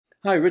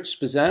Hi, Rich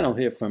Spezzano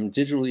here from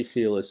Digitally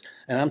Fearless,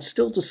 and I'm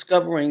still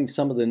discovering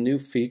some of the new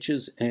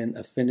features in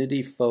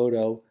Affinity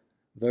Photo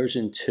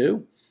version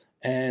 2.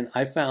 And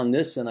I found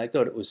this and I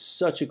thought it was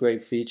such a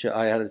great feature,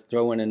 I had to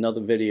throw in another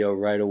video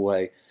right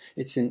away.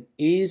 It's an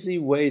easy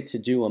way to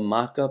do a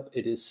mock-up.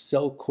 It is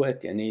so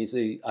quick and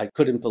easy. I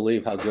couldn't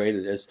believe how great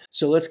it is.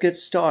 So let's get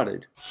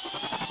started.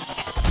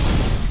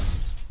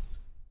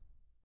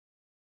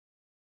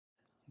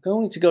 I'm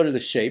going to go to the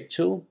Shape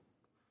tool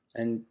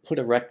and put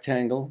a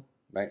rectangle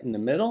right in the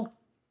middle,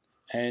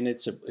 and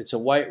it's a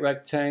white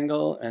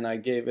rectangle, and I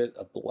gave it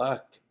a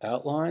black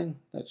outline.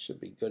 That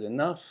should be good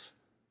enough,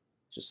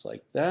 just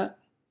like that.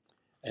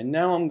 And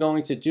now I'm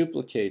going to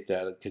duplicate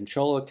that,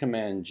 Control or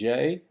Command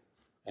J,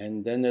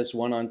 and then there's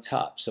one on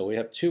top. So we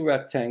have two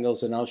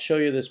rectangles, and I'll show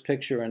you this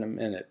picture in a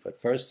minute,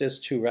 but first there's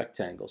two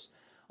rectangles.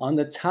 On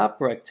the top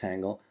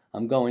rectangle,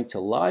 I'm going to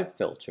Live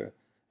Filter,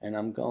 and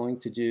I'm going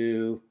to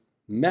do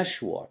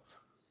Mesh Warp.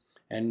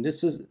 And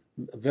this is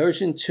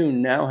version 2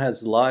 now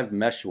has live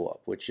mesh warp,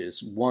 which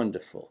is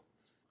wonderful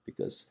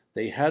because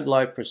they had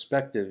live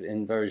perspective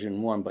in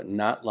version 1 but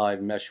not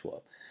live mesh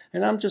warp.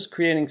 And I'm just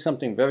creating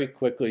something very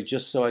quickly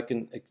just so I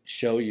can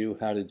show you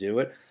how to do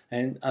it.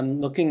 And I'm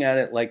looking at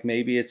it like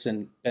maybe it's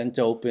a bent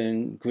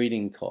open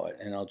greeting card,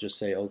 and I'll just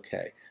say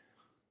okay.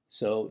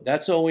 So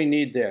that's all we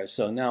need there.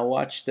 So now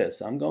watch this.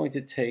 I'm going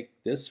to take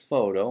this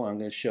photo. I'm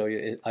going to show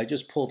you. I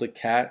just pulled a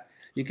cat.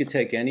 You could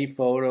take any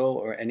photo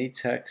or any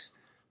text,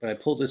 but I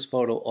pulled this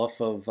photo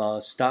off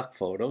of stock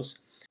photos.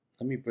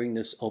 Let me bring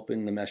this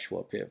open the mesh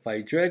warp here. If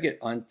I drag it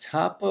on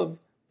top of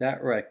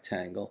that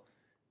rectangle,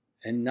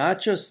 and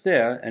not just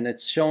there, and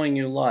it's showing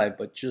you live,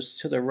 but just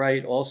to the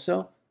right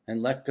also,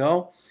 and let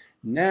go,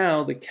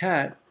 now the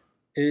cat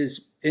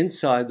is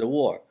inside the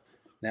warp.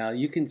 Now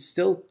you can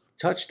still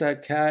touch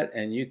that cat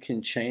and you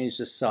can change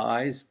the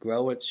size,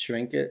 grow it,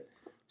 shrink it,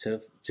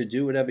 to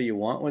do whatever you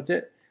want with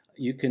it.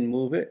 You can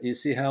move it. You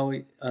see how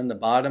on the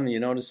bottom, you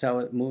notice how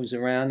it moves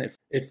around?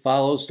 It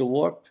follows the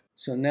warp.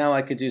 So now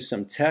I could do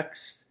some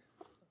text.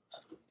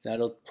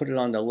 That'll put it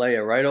on the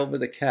layer right over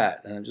the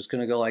cat. And I'm just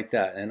going to go like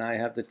that. And I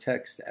have the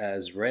text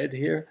as red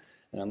here.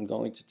 And I'm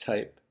going to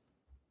type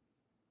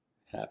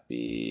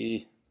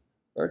happy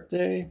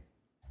birthday.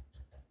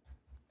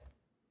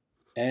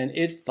 And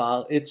it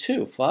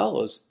too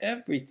follows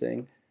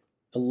everything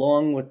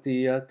along with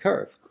the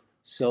curve.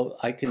 So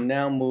I can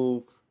now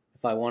move.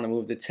 If I want to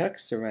move the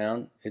text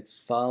around, it's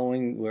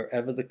following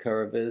wherever the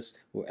curve is,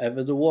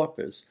 wherever the warp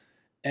is.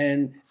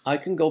 And I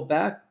can go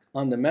back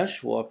on the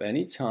mesh warp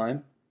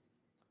anytime,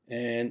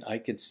 and I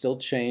could still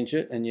change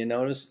it. And you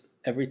notice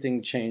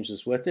everything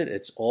changes with it.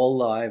 It's all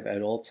live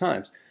at all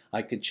times.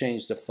 I could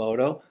change the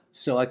photo.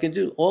 So I can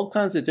do all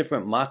kinds of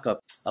different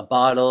mock-ups. A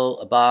bottle,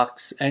 a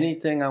box,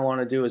 anything I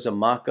want to do is a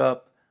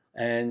mock-up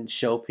and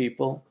show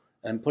people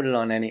and put it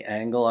on any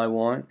angle I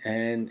want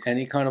and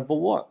any kind of a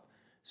warp.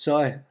 So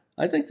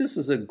I think this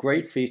is a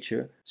great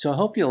feature. So I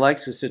hope you like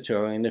this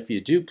tutorial, and if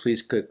you do,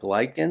 please click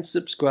like and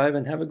subscribe,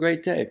 and have a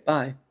great day.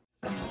 Bye.